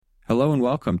Hello and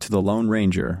welcome to The Lone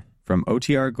Ranger from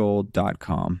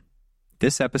OTRGold.com.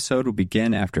 This episode will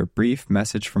begin after a brief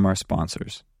message from our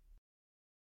sponsors.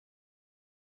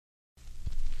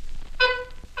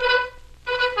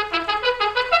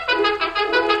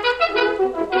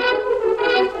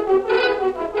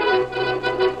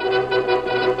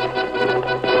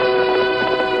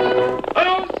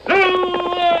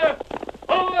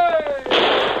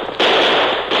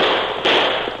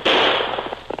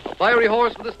 Fiery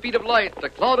horse with the speed of light, a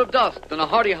cloud of dust, and a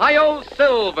hearty hi-yo,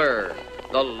 Silver,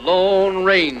 the Lone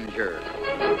Ranger.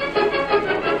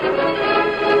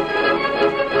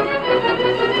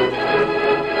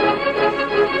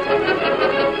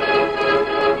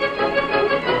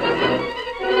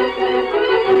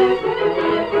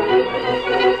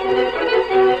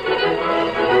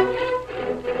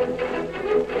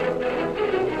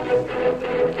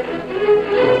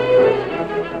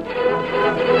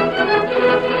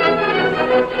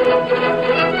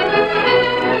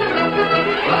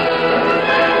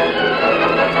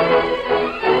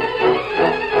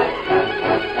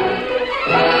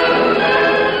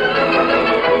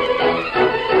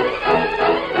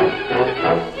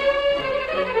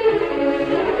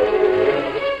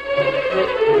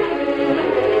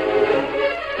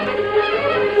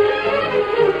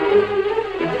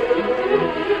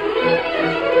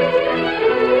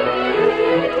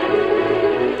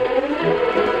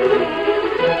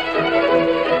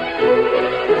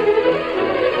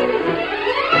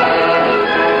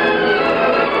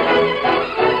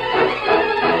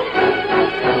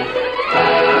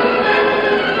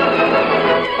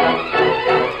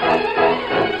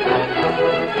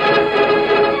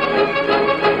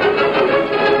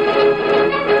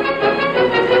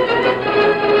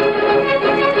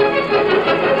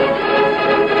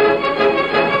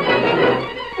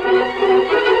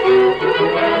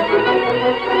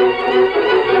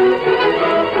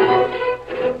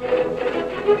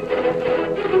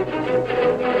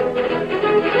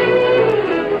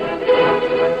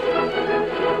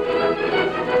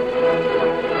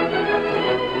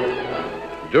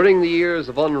 During the years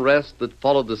of unrest that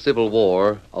followed the Civil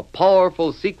War, a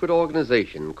powerful secret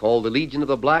organization called the Legion of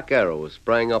the Black Arrow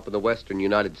sprang up in the western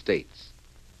United States.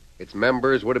 Its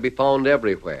members were to be found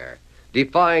everywhere,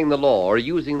 defying the law or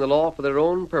using the law for their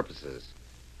own purposes,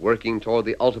 working toward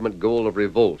the ultimate goal of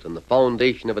revolt and the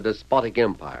foundation of a despotic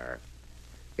empire.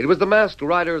 It was the masked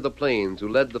rider of the plains who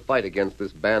led the fight against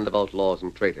this band of outlaws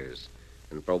and traitors,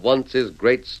 and for once his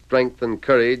great strength and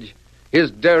courage, his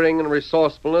daring and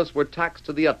resourcefulness were taxed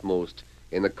to the utmost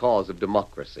in the cause of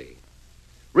democracy.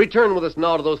 Return with us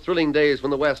now to those thrilling days when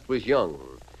the West was young.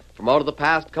 From out of the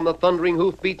past come the thundering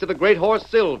hoofbeats of the great horse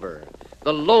Silver.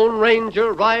 The Lone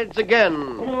Ranger rides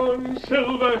again. Come on,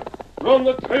 Silver. We're on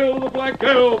the trail of the Black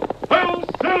Arrow. Hail,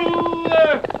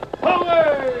 Silver!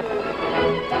 Away!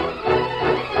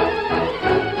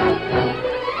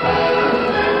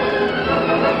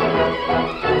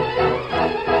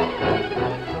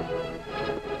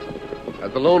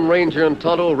 As the Lone Ranger and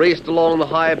Tonto raced along the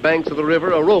high banks of the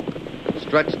river, a rope,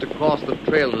 stretched across the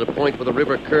trail at a point where the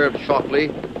river curved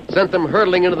sharply, sent them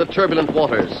hurtling into the turbulent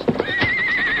waters.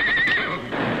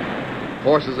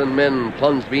 Horses and men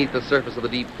plunged beneath the surface of the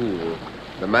deep pool.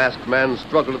 The masked man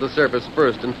struggled to the surface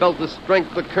first and felt the strength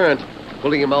of the current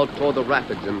pulling him out toward the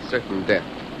rapids in certain death.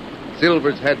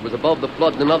 Silver's head was above the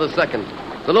flood in another second.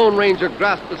 The Lone Ranger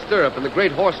grasped the stirrup, and the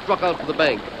great horse struck out for the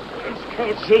bank. Let's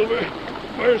count, Silver.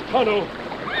 Where's Tonto?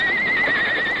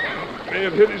 May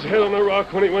have hit his head on a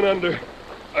rock when he went under.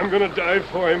 I'm going to dive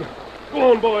for him.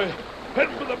 Go on, boy. Head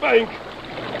for the bank.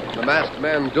 The masked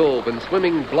man dove and,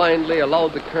 swimming blindly,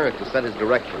 allowed the current to set his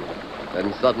direction.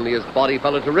 Then suddenly his body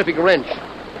felt a terrific wrench.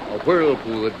 A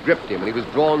whirlpool had gripped him, and he was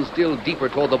drawn still deeper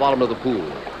toward the bottom of the pool.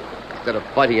 Instead of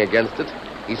fighting against it,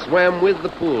 he swam with the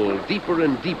pool, deeper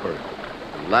and deeper.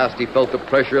 At last he felt the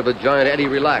pressure of the giant eddy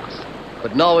relax.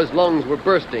 But now his lungs were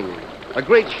bursting. A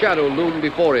great shadow loomed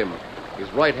before him. His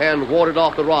right hand warded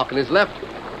off the rock, and his left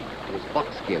was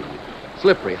buckskin,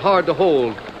 slippery, hard to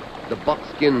hold. The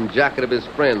buckskin jacket of his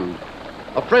friend.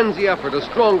 A frenzy effort, a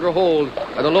stronger hold,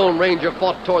 and the Lone Ranger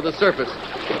fought toward the surface.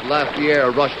 At last the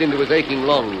air rushed into his aching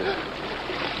lungs.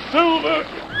 Silver!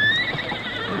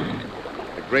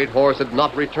 The great horse had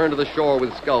not returned to the shore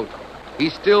with Scout. He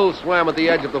still swam at the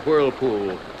edge of the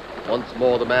whirlpool. Once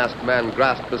more the masked man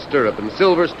grasped the stirrup, and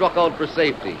Silver struck out for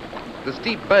safety. The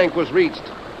steep bank was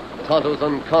reached. Tonto's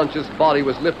unconscious body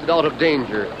was lifted out of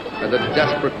danger, and the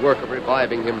desperate work of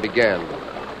reviving him began.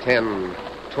 10,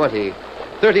 20,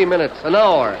 30 minutes, an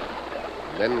hour.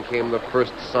 Then came the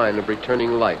first sign of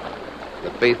returning life.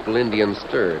 The faithful Indian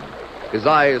stirred. His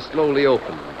eyes slowly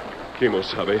opened.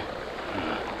 Kimosabe.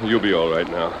 You'll be all right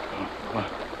now.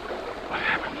 What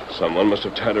happened? Someone must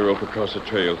have tied a rope across the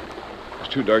trail. It's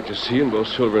too dark to see, and both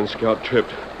Silver and Scout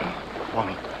tripped.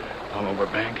 Fall over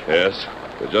bank? Yes,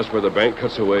 but just where the bank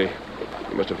cuts away.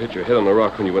 You must have hit your head on the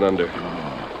rock when you went under.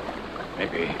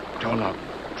 Maybe Torlock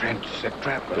Trent set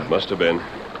trap. It must have been.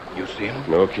 You see him?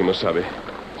 No, Kimosabe.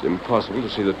 It's impossible to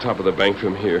see the top of the bank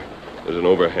from here. There's an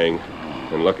overhang.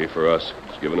 And lucky for us,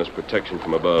 it's given us protection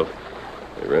from above.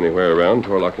 If they were anywhere around,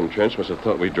 Torlock and Trench must have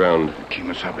thought we drowned.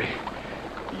 Kimosabe,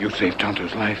 you saved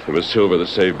Tonto's life. It was Silver that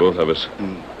saved both of us.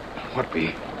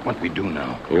 What we do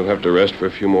now? You'll have to rest for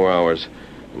a few more hours,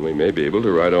 and we may be able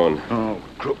to ride on. Oh,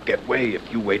 Crook, get way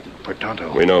if you wait for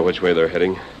Tonto. We know which way they're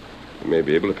heading. We may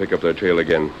be able to pick up their trail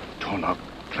again. Torlock,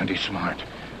 plenty smart.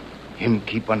 Him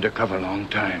keep undercover long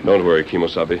time. Don't worry,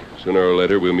 Kimosabe. Sooner or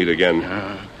later, we'll meet again.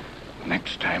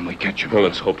 Next time we catch him. Well,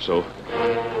 let's hope so.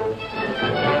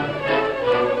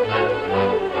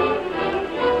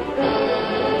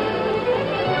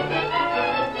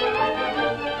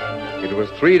 It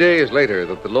was 3 days later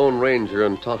that the Lone Ranger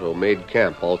and Tonto made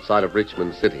camp outside of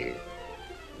Richmond City.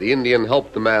 The Indian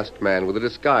helped the masked man with a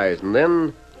disguise, and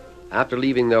then, after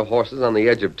leaving their horses on the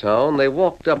edge of town, they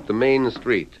walked up the main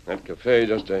street. That cafe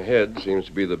just ahead seems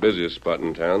to be the busiest spot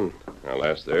in town. I'll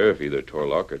ask there if either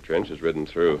Torlock or Trench has ridden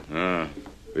through.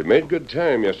 We've made good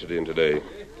time yesterday and today.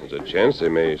 There's a chance they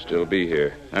may still be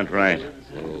here. That's right.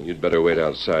 You'd better wait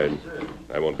outside.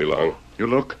 I won't be long. You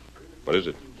look. What is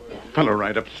it? Fellow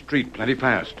right up the street, plenty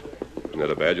fast. Isn't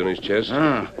that a badge on his chest?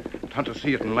 Tonto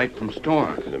see it in light from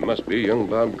store. And it must be young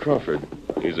Bob Crawford.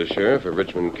 He's the sheriff of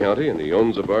Richmond County, and he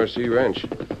owns a Bar C ranch.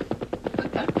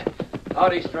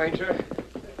 Howdy, stranger.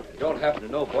 You don't happen to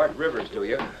know Bart Rivers, do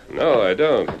you? No, I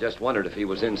don't. I just wondered if he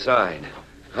was inside.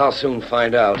 I'll soon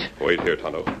find out. Wait here,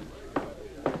 Tonto.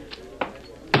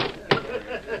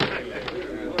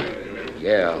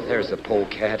 Yeah, there's the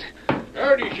polecat.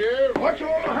 Howdy, Sheriff. What's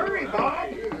all the hurry, Bob?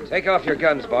 Take off your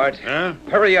guns, Bart. Huh?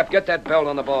 Hurry up, get that belt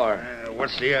on the bar.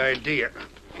 What's the idea?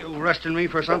 You arresting me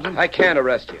for something? I can't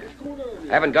arrest you.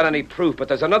 I haven't got any proof, but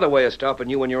there's another way of stopping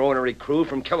you and your ornery crew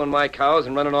from killing my cows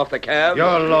and running off the calves.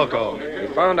 You're loco. We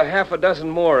found a half a dozen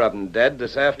more of them dead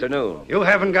this afternoon. You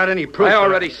haven't got any proof. I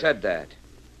already said that.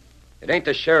 It ain't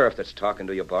the sheriff that's talking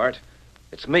to you, Bart.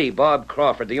 It's me, Bob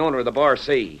Crawford, the owner of the Bar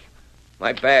C.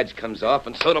 My badge comes off,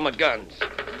 and so do my guns.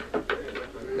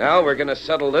 Now we're going to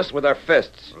settle this with our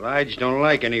fists. Lige don't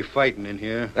like any fighting in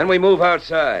here. Then we move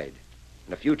outside.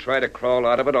 And if you try to crawl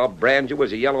out of it, I'll brand you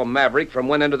as a yellow maverick from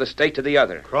one end of the state to the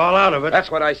other. Crawl out of it?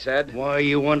 That's what I said. Why,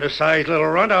 you undersized little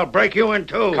runt, I'll break you in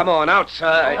two. Come on,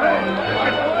 outside.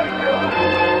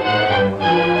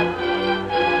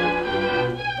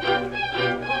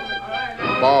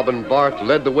 Bob and Bart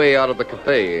led the way out of the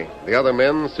cafe. The other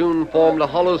men soon formed a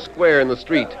hollow square in the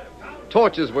street.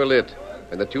 Torches were lit,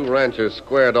 and the two ranchers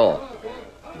squared off.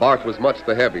 Bart was much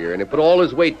the heavier, and he put all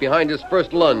his weight behind his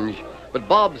first lunge, but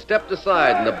Bob stepped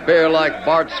aside, and the bear-like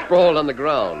Bart sprawled on the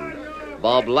ground.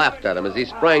 Bob laughed at him as he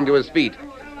sprang to his feet,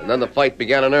 and then the fight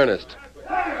began in earnest.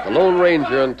 The Lone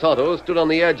Ranger and Tonto stood on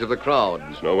the edge of the crowd.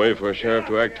 There's no way for a sheriff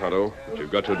to act, Tonto, but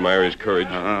you've got to admire his courage.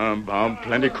 Bob,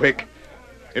 plenty quick.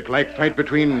 It like fight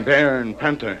between bear and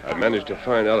panther. I've managed to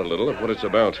find out a little of what it's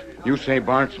about. You say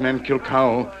Bart's men kill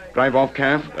cow, drive off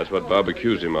calf? That's what Bob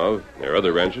accused him of. There are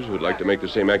other ranchers who'd like to make the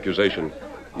same accusation.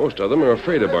 Most of them are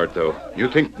afraid of Bart, though. You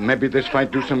think maybe this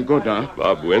fight do some good, huh?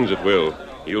 Bob wins, it will.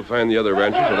 He'll find the other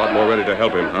ranchers a lot more ready to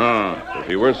help him. If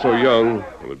he weren't so young,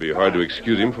 it would be hard to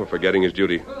excuse him for forgetting his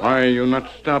duty. Why you not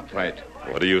stop fight?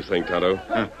 What do you think, Tonto?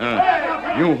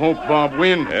 You hope Bob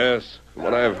win? Yes. From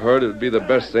what I've heard, it would be the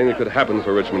best thing that could happen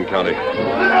for Richmond County.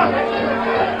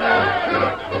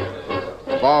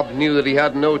 Bob knew that he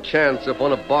had no chance if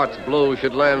one of Bart's blows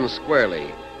should land squarely.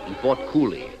 He fought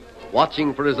coolly,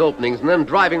 watching for his openings and then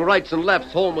driving rights and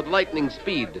lefts home with lightning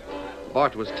speed.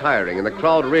 Bart was tiring, and the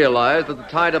crowd realized that the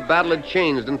tide of battle had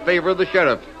changed in favor of the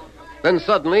sheriff. Then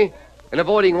suddenly, in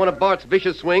avoiding one of Bart's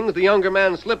vicious swings, the younger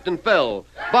man slipped and fell.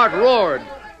 Bart roared.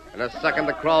 In a second,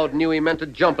 the crowd knew he meant to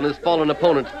jump on his fallen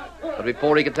opponent. But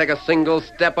before he could take a single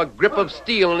step, a grip of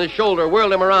steel on his shoulder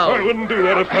whirled him around. I wouldn't do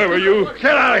that if I were you.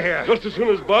 Get out of here. Just as soon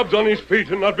as Bob's on his feet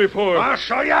and not before. I'll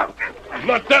show you.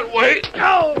 Not that way.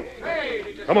 No.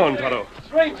 Come on, Tonto.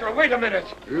 Stranger, wait a minute.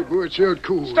 Your boy out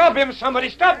cool. Stop him, somebody.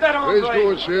 Stop that hombre. Nice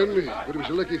going, son. But it was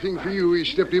a lucky thing for you he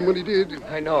stepped in when he did.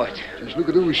 I know it. Just look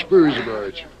at those spurs of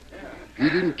ours. He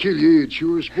didn't kill you. It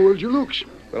sure spoiled your looks.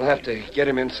 We'll have to get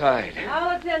him inside.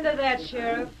 I'll attend to that,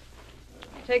 Sheriff.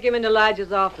 Take him into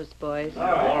Elijah's office, boys. Who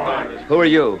are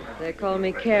you? They call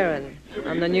me Karen.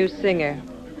 I'm the new singer.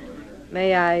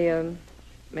 May I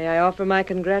May I offer my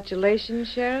congratulations,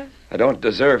 Sheriff? I don't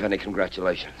deserve any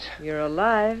congratulations. You're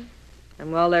alive.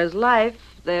 And while there's life,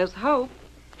 there's hope.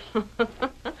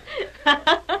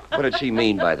 What did she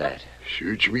mean by that?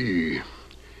 Search me.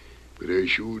 But I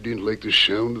sure didn't like the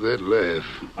sound of that laugh.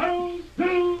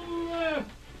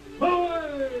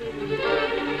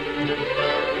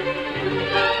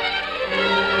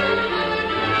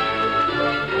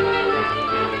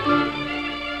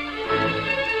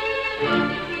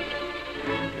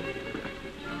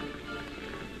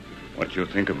 What you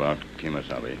think about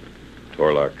Kimasabi?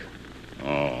 Torlock.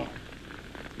 Oh.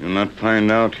 You not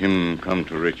find out him come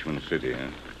to Richmond City, eh?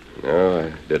 No,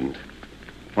 I didn't.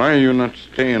 Why you not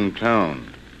stay in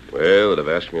town? Well, it have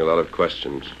asked me a lot of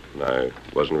questions, and I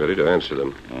wasn't ready to answer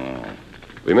them. Oh.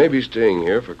 We may be staying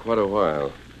here for quite a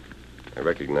while. I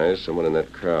recognize someone in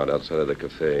that crowd outside of the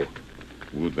cafe.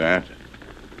 Who that?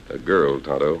 A girl,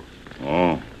 Tonto.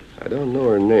 Oh. I don't know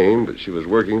her name, but she was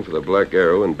working for the Black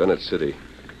Arrow in Bennett City.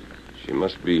 She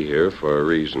must be here for a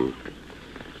reason.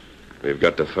 We've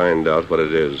got to find out what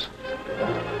it is.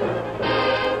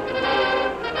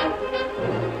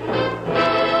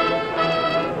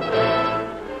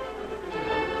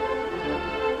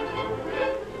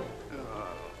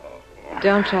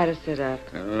 Don't try to sit up.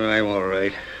 I'm all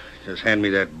right. Just hand me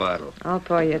that bottle. I'll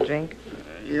pour you a drink.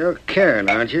 You're Karen,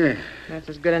 aren't you? That's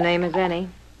as good a name as any.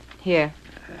 Here.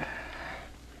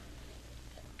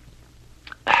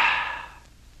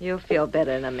 You'll feel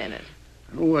better in a minute.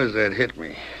 Who was that hit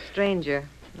me? Stranger.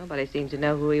 Nobody seems to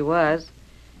know who he was.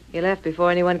 He left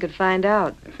before anyone could find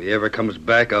out. If he ever comes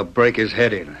back, I'll break his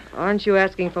head in. Aren't you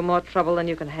asking for more trouble than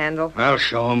you can handle? I'll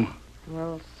show him.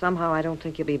 Well, somehow I don't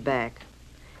think you'll be back.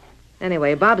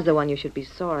 Anyway, Bob's the one you should be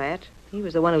sore at. He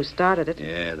was the one who started it.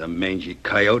 Yeah, the mangy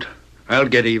coyote. I'll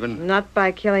get even. Not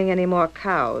by killing any more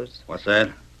cows. What's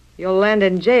that? You'll land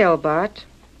in jail, Bart.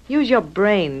 Use your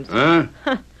brains. Huh?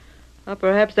 Or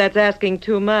perhaps that's asking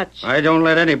too much. I don't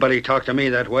let anybody talk to me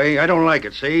that way. I don't like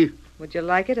it, see? Would you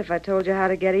like it if I told you how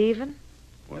to get even?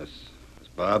 Was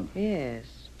Bob? Yes,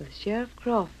 with Sheriff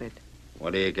Crawford.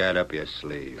 What do you got up your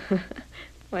sleeve?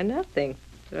 Why, nothing.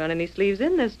 There aren't any sleeves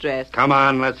in this dress. Come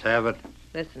on, let's have it.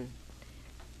 Listen,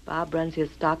 Bob runs his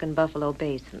stock in Buffalo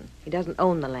Basin. He doesn't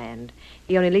own the land.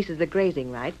 He only leases the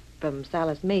grazing right from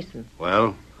Silas Mason.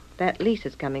 Well? That lease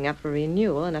is coming up for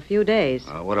renewal in a few days.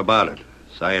 What about it?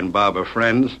 Si and Bob are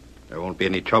friends. There won't be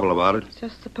any trouble about it.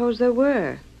 Just suppose there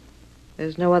were.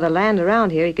 There's no other land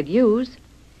around here he could use.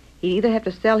 He'd either have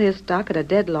to sell his stock at a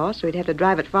dead loss or he'd have to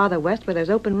drive it farther west where there's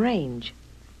open range.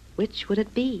 Which would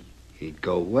it be? He'd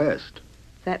go west.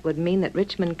 That would mean that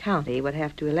Richmond County would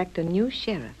have to elect a new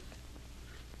sheriff.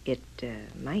 It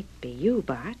might be you,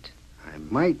 Bart. I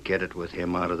might get it with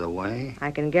him out of the way.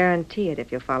 I can guarantee it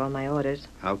if you follow my orders.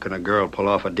 How can a girl pull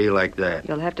off a deal like that?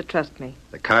 You'll have to trust me.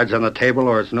 The cards on the table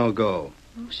or it's no go.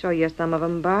 I'll show you some of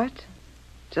them, Bart.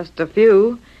 Just a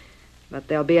few, but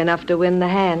there'll be enough to win the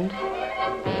hand.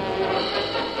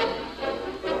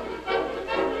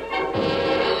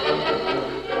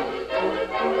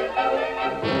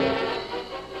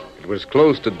 It was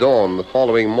close to dawn the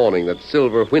following morning that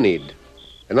Silver whinnied,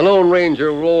 and the Lone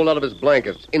Ranger rolled out of his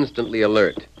blankets, instantly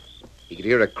alert. He could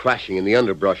hear a crashing in the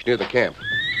underbrush near the camp.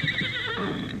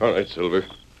 All right, Silver.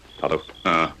 Tonto.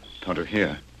 Tonto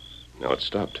here. Now it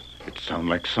stopped. It sound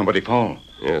like somebody fall.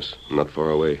 Yes, not far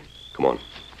away. Come on.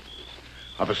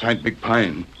 Other side, big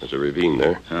pine. There's a ravine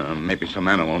there. Maybe some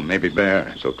animal, maybe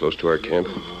bear. So close to our camp.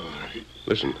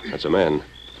 Listen, that's a man.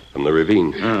 From the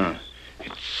ravine.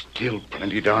 It's still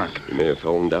plenty dark. He may have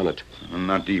fallen down it.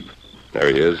 Not deep. There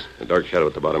he is. A dark shadow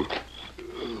at the bottom.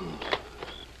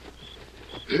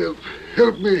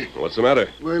 Help me. What's the matter?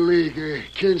 My leg, I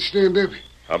can't stand up.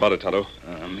 How about it, Tonto?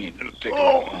 Me, it'll take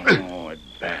it's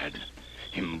bad.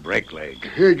 Him break leg.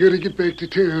 I gotta get back to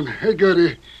town. I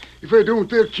gotta. If I don't,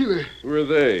 they'll kill her. Who are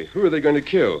they? Who are they going to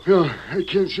kill? No, I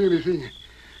can't say anything.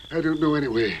 I don't know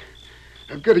anyway.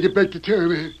 I've got to get back to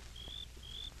town.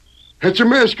 That's a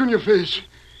mask on your face.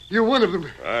 You're one of them.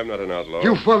 I'm not an outlaw.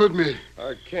 You followed me.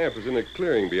 Our camp is in a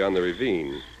clearing beyond the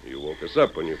ravine. You woke us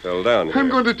up when you fell down here. I'm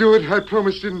going to do it. I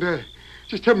promised, didn't I?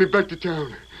 Just help me back to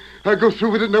town. I'll go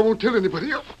through with it and I won't tell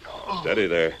anybody. Steady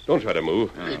there. Don't try to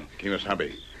move.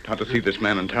 Kimasabi. Tonto see this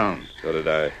man in town. So did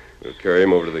I. We'll carry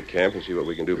him over to the camp and see what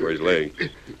we can do for his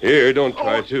leg. Here, don't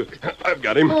try to. I've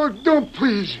got him. Oh, don't,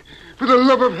 please. For the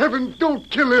love of heaven, don't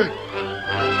kill her.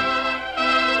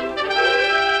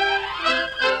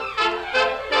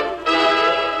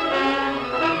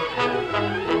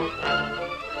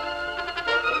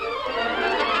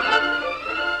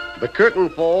 The curtain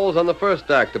falls on the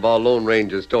first act of our Lone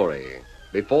Ranger story.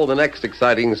 Before the next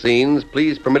exciting scenes,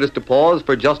 please permit us to pause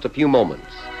for just a few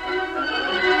moments.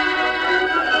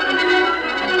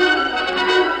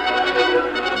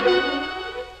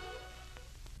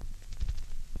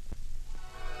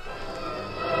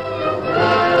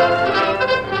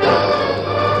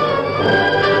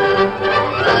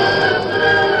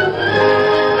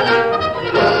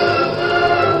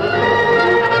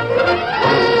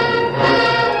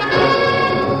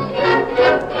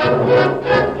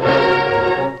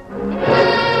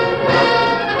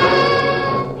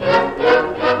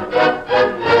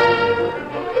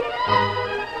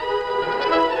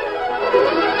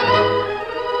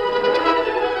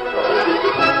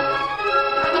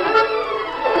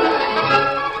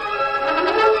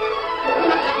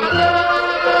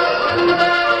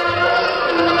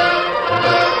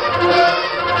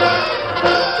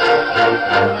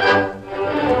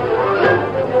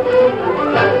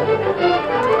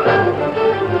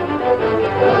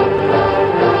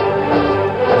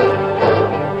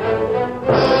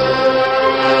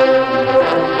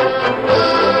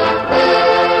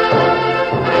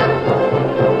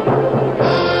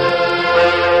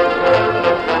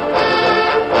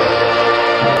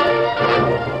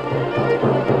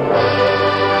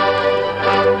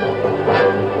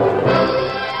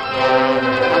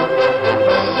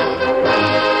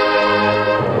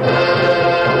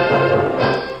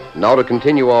 Now to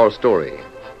continue our story.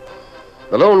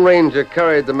 The Lone Ranger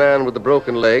carried the man with the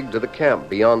broken leg to the camp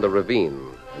beyond the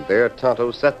ravine, and there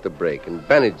Tonto set the break and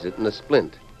bandaged it in a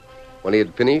splint. When he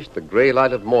had finished, the gray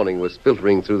light of morning was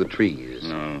filtering through the trees.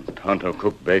 No, Tonto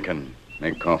cook bacon,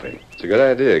 make coffee. It's a good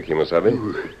idea,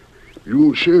 Kimosabe. You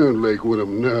don't sound like one of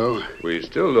them now. We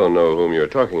still don't know whom you're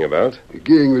talking about. The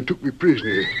gang that took me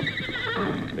prisoner.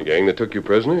 The gang that took you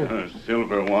prisoner?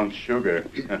 Silver wants sugar.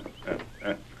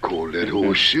 Call that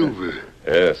horse Silver.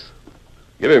 Yes.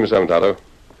 Give him some, Tonto.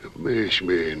 A masked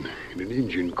man and an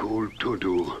Indian called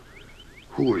Tonto.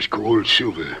 Horse called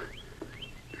Silver.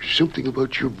 There's something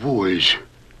about your voice.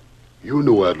 You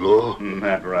know outlaw.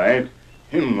 That right.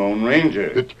 Him Lone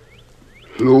Ranger.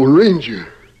 Lone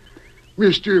Ranger?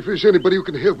 Mister, if there's anybody who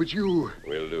can help, it's you.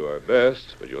 We'll do our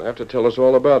best, but you'll have to tell us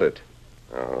all about it.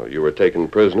 Now, you were taken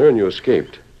prisoner and you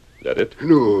escaped. Is that it?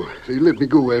 No, they let me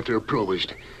go after I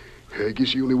promised. I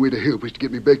guess the only way to help is to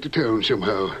get me back to town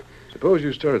somehow. Suppose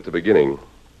you start at the beginning.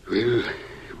 Well,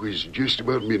 it was just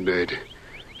about midnight.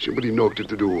 Somebody knocked at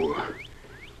the door.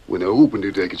 When I opened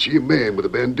it, I could see a man with a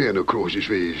bandana across his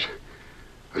face.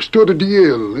 I started to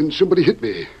yell, and somebody hit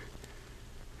me.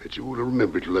 That's all I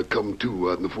remember till I come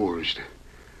to out in the forest.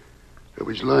 I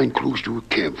was lying close to a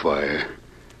campfire.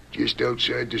 Just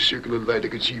outside the circle of light, I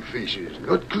could see faces.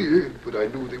 Not clear, but I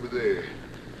knew they were there.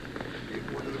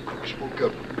 Then one of the cooks spoke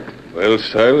up. Well,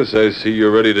 Silas, I see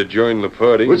you're ready to join the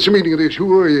party. What's the meaning of this?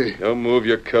 Who are you? Don't move,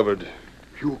 you're covered.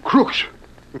 You crooks.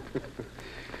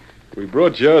 We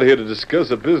brought you out here to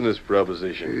discuss a business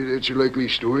proposition. That's a likely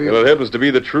story. Well, it happens to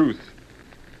be the truth.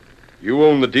 You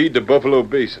own the deed to Buffalo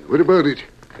Basin. What about it?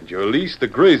 And you lease the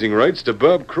grazing rights to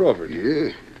Bob Crawford.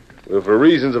 Yeah? Well, for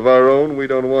reasons of our own, we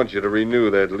don't want you to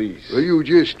renew that lease. Well, you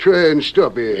just try and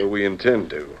stop Well, me. we intend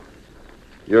to.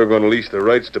 You're going to lease the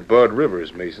rights to Bud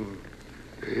Rivers, Mason.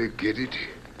 I get it.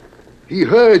 He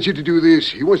hired you to do this.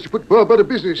 He wants to put Bob out of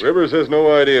business. Rivers has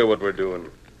no idea what we're doing.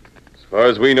 As far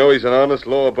as we know, he's an honest,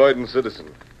 law-abiding citizen.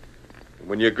 And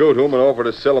when you go to him and offer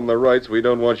to sell him the rights, we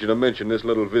don't want you to mention this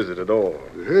little visit at all.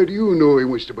 How do you know he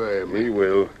wants to buy him? He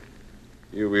will.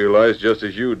 You realize, just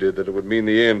as you did, that it would mean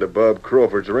the end of Bob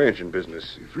Crawford's ranching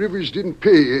business. If Rivers didn't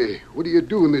pay, what are you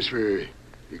doing this for?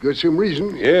 You got some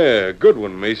reason? Yeah, a good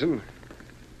one, Mason.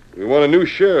 We want a new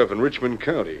sheriff in Richmond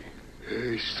County.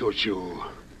 I thought so.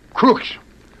 Crooks.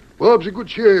 Bob's a good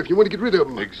sheriff. You want to get rid of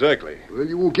him. Exactly. Well,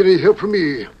 you won't get any help from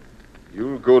me.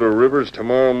 You'll go to Rivers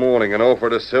tomorrow morning and offer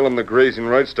to sell him the grazing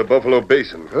rights to Buffalo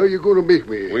Basin. How you going to make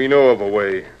me? We know of a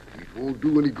way. It won't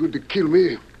do any good to kill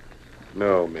me.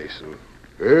 No, Mason.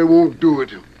 I won't do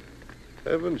it.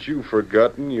 Haven't you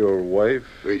forgotten your wife?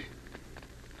 Wait.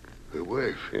 My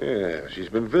wife? Yeah, she's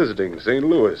been visiting St.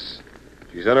 Louis.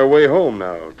 She's on her way home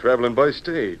now, traveling by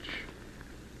stage.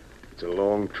 It's a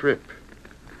long trip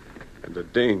and a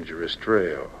dangerous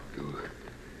trail.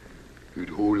 You'd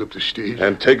hold up the stage?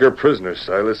 And take her prisoner,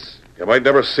 Silas. You might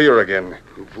never see her again.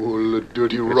 Of all the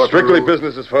dirty It's rotten... strictly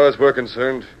business as far as we're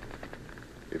concerned.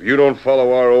 If you don't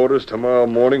follow our orders, tomorrow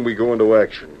morning we go into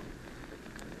action.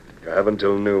 You have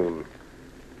until noon.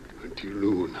 Until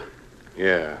noon?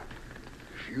 Yeah.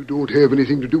 If you don't have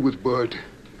anything to do with Bart,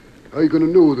 how are you going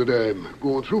to know that I'm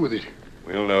going through with it?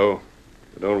 We'll know.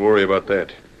 But don't worry about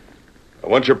that. I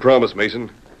want your promise,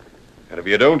 Mason. And if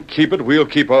you don't keep it, we'll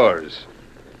keep ours.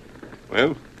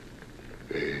 Well?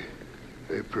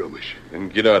 I promise. Then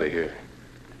get out of here.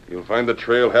 You'll find the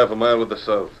trail half a mile to the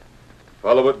south.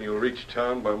 Follow it and you'll reach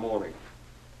town by morning.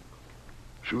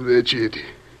 So that's it.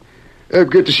 I've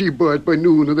got to see Bart by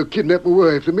noon or they'll kidnap my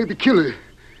wife. They maybe kill her.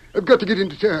 I've got to get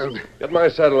into town. Get my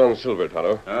saddle on Silver,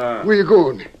 Tonto. Where you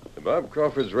going? To Bob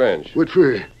Crawford's ranch. What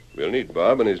for? We'll need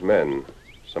Bob and his men.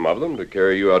 Some of them to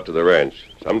carry you out to the ranch.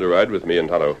 Some to ride with me and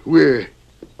Tonto. Where?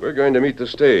 We're going to meet the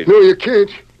stage. No, you can't.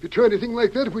 If you try anything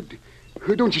like that, it would...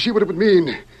 Don't you see what it would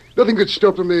mean? Nothing could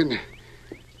stop them then.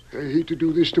 I hate to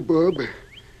do this to Bob.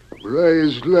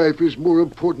 Mariah's life is more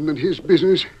important than his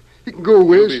business. He can go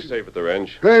You'll west. be safe at the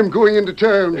ranch. I'm going into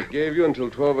town. They gave you until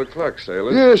 12 o'clock,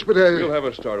 sailor. Yes, but We'll have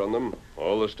a start on them.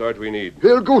 All the start we need.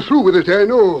 They'll go through with it, I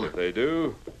know. If they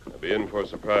do, they'll be in for a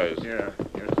surprise. Yeah,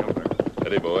 Silver.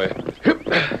 Steady, boy.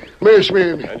 Mass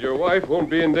man. And your wife won't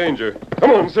be in danger.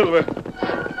 Come on, Silver.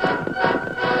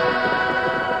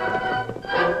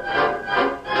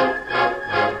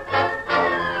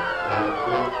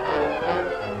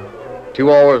 2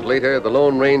 hours later, the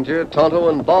Lone Ranger, Tonto,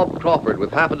 and Bob Crawford,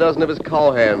 with half a dozen of his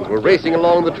cowhands, were racing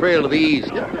along the trail to the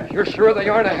east. You're sure they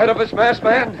aren't ahead of us, masked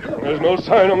man? There's no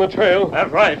sign on the trail. That's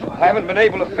right. I haven't been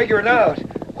able to figure it out.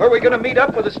 Where are we going to meet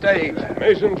up with the stage?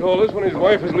 Mason told us when his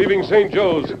wife is leaving St.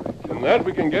 Joe's. From that,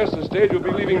 we can guess the stage will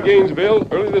be leaving Gainesville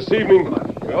early this evening.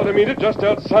 We ought to meet it just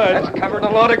outside. That's covering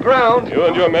a lot of ground. You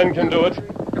and your men can do it.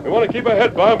 We want to keep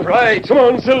ahead, Bob. Right. Come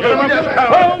on, Silver.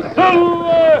 Oh,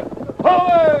 Silver!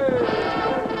 Away!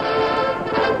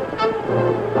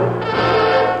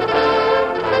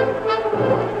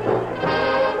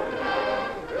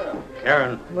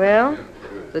 Karen? Well,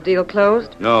 the deal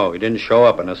closed? No, he didn't show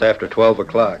up, and it's after 12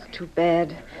 o'clock. Too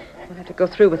bad. We'll have to go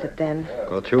through with it then.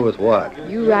 Go through with what?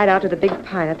 You ride out to the big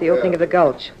pine at the opening of the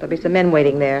gulch. There'll be some men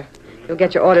waiting there. You'll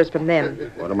get your orders from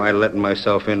them. What am I letting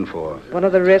myself in for? One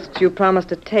of the risks you promised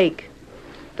to take.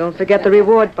 Don't forget the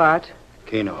reward, Bart.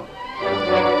 Keno.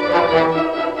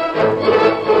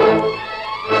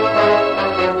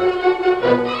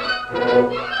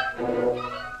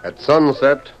 At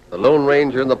sunset, the Lone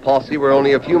Ranger and the posse were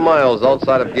only a few miles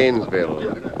outside of Gainesville.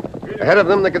 Ahead of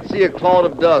them, they could see a cloud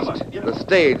of dust, the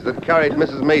stage that carried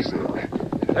Mrs. Mason.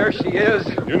 There she is.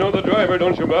 You know the driver,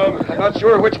 don't you, Bob? I'm not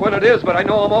sure which one it is, but I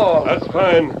know them all. That's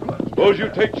fine. Suppose you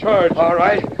take charge. All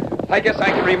right. I guess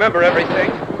I can remember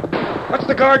everything. What's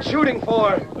the guard shooting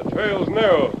for? The trail's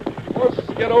narrow. He wants us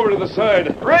to get over to the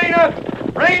side. Rein up!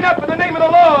 Rein up in the name of the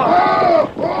law!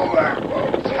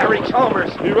 It's Harry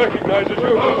Chalmers. He recognizes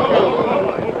you.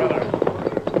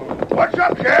 What's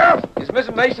up, Sheriff? Is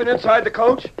Mrs. Mason inside the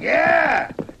coach?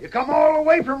 Yeah. You come all the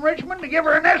way from Richmond to give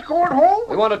her an escort home?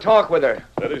 We want to talk with her.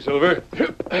 Steady, Silver.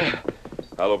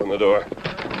 I'll open the door.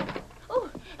 Oh,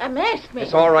 a masked man.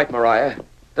 It's all right, Mariah.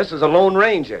 This is a Lone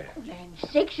Ranger. Land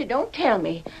sakes, you don't tell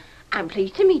me. I'm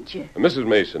pleased to meet you. Mrs.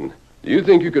 Mason, do you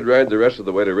think you could ride the rest of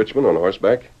the way to Richmond on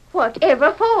horseback?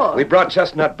 Whatever for? We brought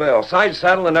Chestnut Bell, side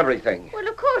saddle and everything. Well,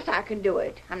 of course I can do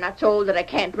it. I'm not told that I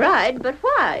can't ride, but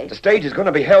why? The stage is going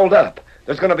to be held up.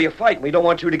 There's going to be a fight, and we don't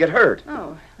want you to get hurt.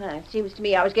 Oh, well, it seems to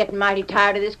me I was getting mighty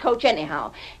tired of this coach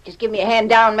anyhow. Just give me a hand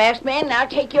down, masked man, and I'll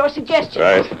take your suggestion.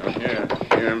 Right.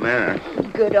 Here, man.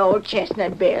 Good old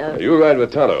Chestnut Bell. You ride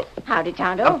with Tonto. Howdy,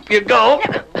 Tonto. Up you go.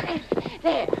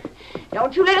 There.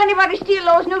 Don't you let anybody steal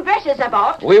those new dresses I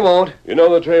bought. We won't. You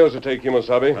know the trails to take,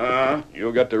 Kimasabi.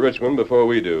 You'll get to Richmond before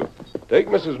we do. Take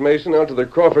Mrs. Mason out to the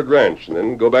Crawford Ranch and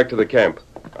then go back to the camp.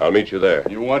 I'll meet you there.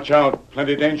 You watch out.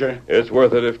 Plenty danger. It's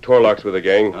worth it if Torlock's with the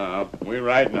gang. We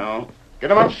ride now. Get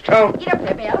him up, Scout. Get up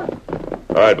there, Bill.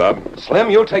 All right, Bob.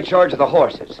 Slim, you'll take charge of the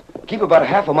horses. Keep about a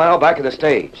half a mile back of the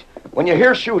stage. When you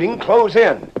hear shooting, close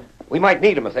in. We might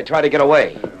need them if they try to get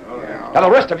away. Now,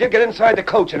 the rest of you get inside the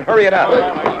coach and hurry it out.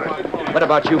 What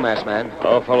about you, masked man?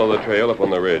 I'll follow the trail up on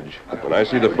the ridge. When I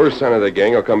see the first sign of the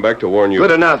gang, I'll come back to warn you.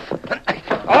 Good enough.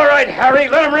 All right, Harry,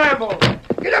 let him ramble.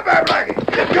 Get up there, Blackie.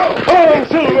 Let's go. Come on,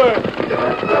 Silver!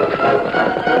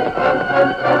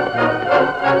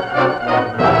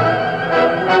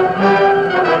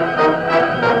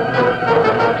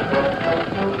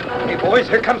 Hey, boys,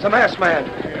 here comes the masked man.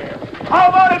 How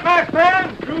about it, masked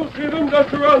man? You'll see them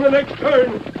just around the next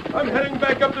turn. I'm heading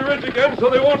back up the ridge again so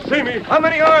they won't see me. How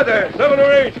many are there? 7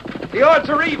 or 8. The odds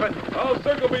are even. I'll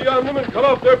circle beyond them and cut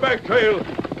off their back trail.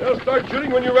 They'll start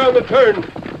shooting when you round the turn.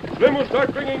 Slim will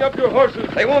start bringing up your horses.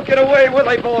 They won't get away, will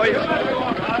they, boys?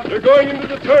 They're going into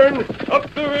the turn.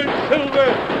 Up the ridge,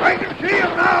 Silver. I can see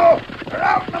them now. They're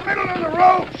out in the middle of the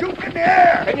road, shooting in the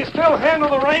air. Can you still handle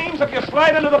the reins if you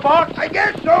slide into the box? I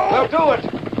guess so. Well, do it.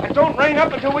 And don't rein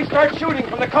up until we start shooting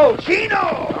from the coast. Chino!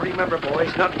 Now remember,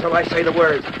 boys, not until I say the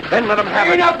word. Then let them have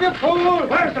it. Rein up, you fool!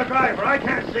 Where's the driver? I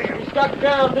can't see him. He's stuck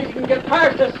down. Thinks he can get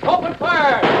past us. Open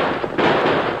fire!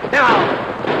 Now!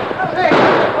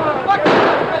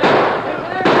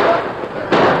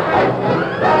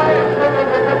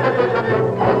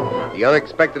 The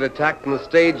unexpected attack from the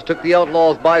stage took the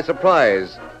outlaws by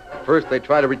surprise. At first, they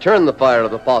tried to return the fire of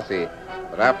the posse,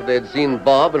 but after they had seen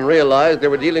Bob and realized they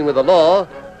were dealing with the law,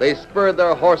 they spurred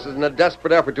their horses in a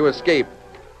desperate effort to escape.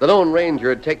 The Lone Ranger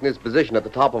had taken his position at the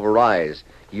top of a rise.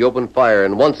 He opened fire,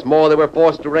 and once more they were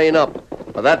forced to rein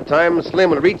up. By that time, Slim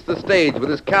had reached the stage with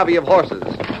his cavy of horses.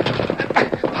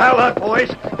 Pile out, boys.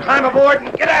 Climb aboard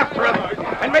and get after him.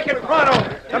 And make it pronto.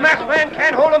 The masked man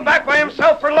can't hold him back by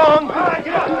himself for long.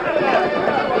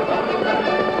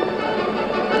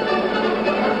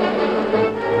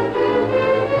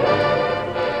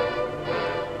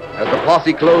 As the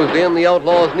posse closed in, the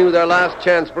outlaws knew their last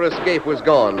chance for escape was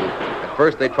gone. At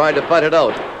first, they tried to fight it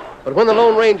out. But when the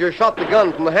Lone Ranger shot the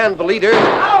gun from the hand of the leader,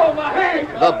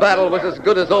 the battle was as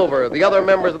good as over. The other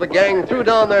members of the gang threw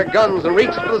down their guns and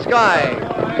reached for the sky.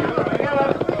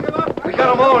 We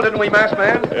got them all, didn't we, masked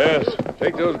man? Yes.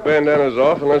 Take those bandanas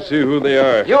off and let's see who they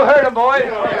are. You heard him, boys.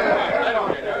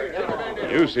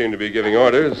 You seem to be giving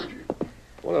orders. I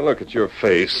want to look at your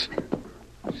face.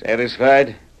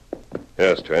 Satisfied?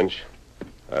 Yes, Trench.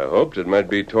 I hoped it might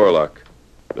be Torlock.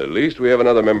 At least we have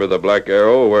another member of the Black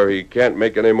Arrow where he can't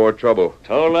make any more trouble.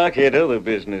 Torlock had other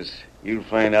business. You'll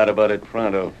find out about it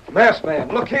pronto. Masked man,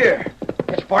 look here.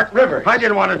 It's Bart Rivers. I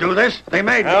didn't want to do this. They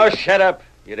made me. Oh, shut up.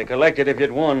 You'd have collected if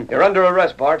you'd won. You're under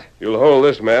arrest, Bart. You'll hold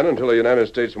this man until a United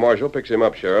States Marshal picks him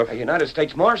up, Sheriff. A United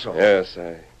States Marshal? Yes,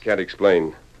 I can't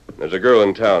explain. There's a girl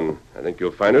in town. I think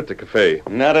you'll find her at the cafe.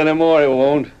 Not anymore, it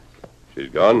won't. She's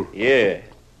gone? Yeah.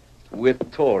 With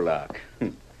Torlock.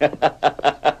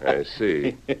 I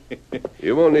see.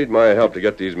 You won't need my help to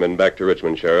get these men back to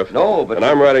Richmond, Sheriff. No, but... And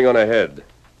I'm riding on ahead.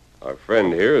 Our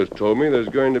friend here has told me there's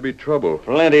going to be trouble.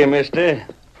 Plenty, mister.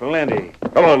 Plenty.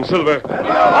 Come on, Silver.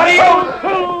 Adios,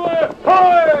 Silver!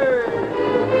 Hoy!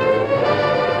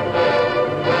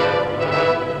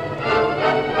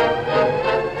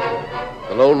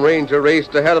 The Lone Ranger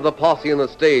raced ahead of the posse on the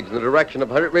stage in the direction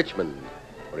of Richmond.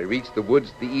 When he reached the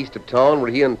woods to the east of town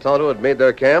where he and Tonto had made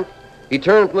their camp, he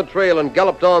turned from the trail and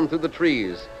galloped on through the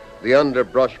trees. The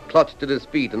underbrush clutched at his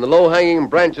feet, and the low-hanging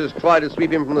branches tried to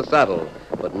sweep him from the saddle.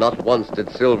 But not once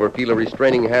did Silver feel a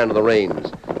restraining hand on the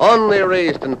reins. On they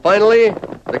raced, and finally,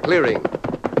 the clearing.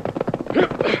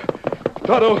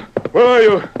 Tonto, where are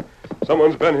you?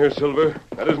 Someone's been here, Silver.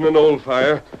 That isn't an old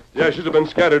fire. The ashes have been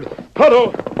scattered.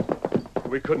 Tonto!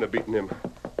 We couldn't have beaten him.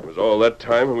 It was all that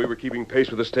time when we were keeping pace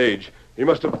with the stage. He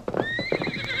must have...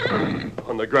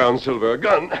 On the ground, Silver, a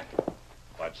gun.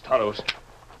 That's Tonto's.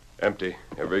 Empty.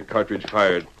 Every cartridge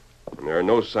fired. And there are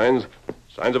no signs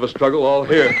of a struggle all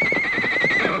here.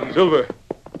 Silver,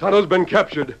 Tonto's been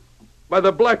captured by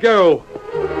the Black Arrow.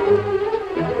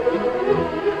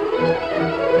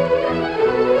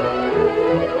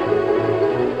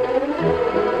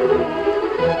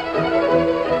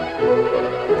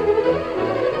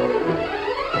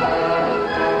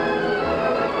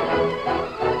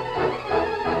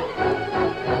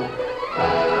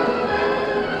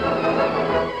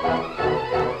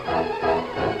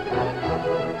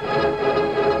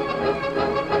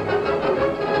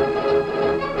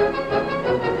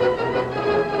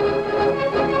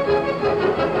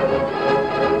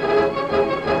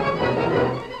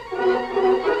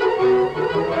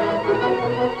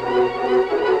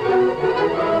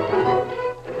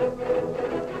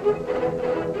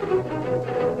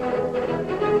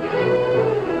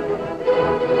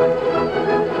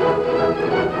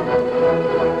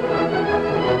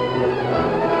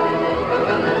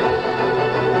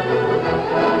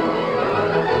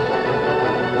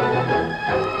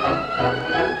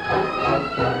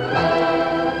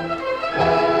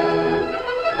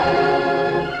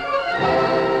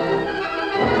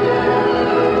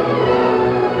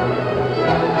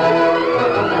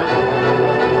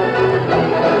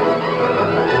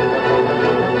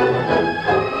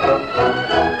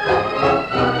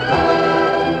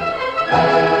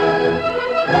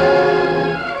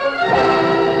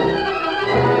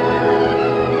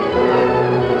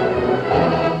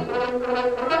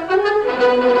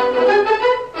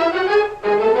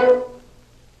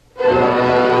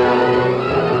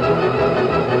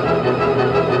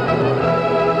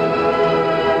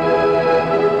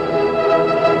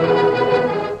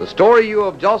 The story you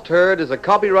have just heard is a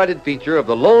copyrighted feature of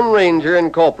the Lone Ranger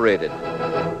Incorporated.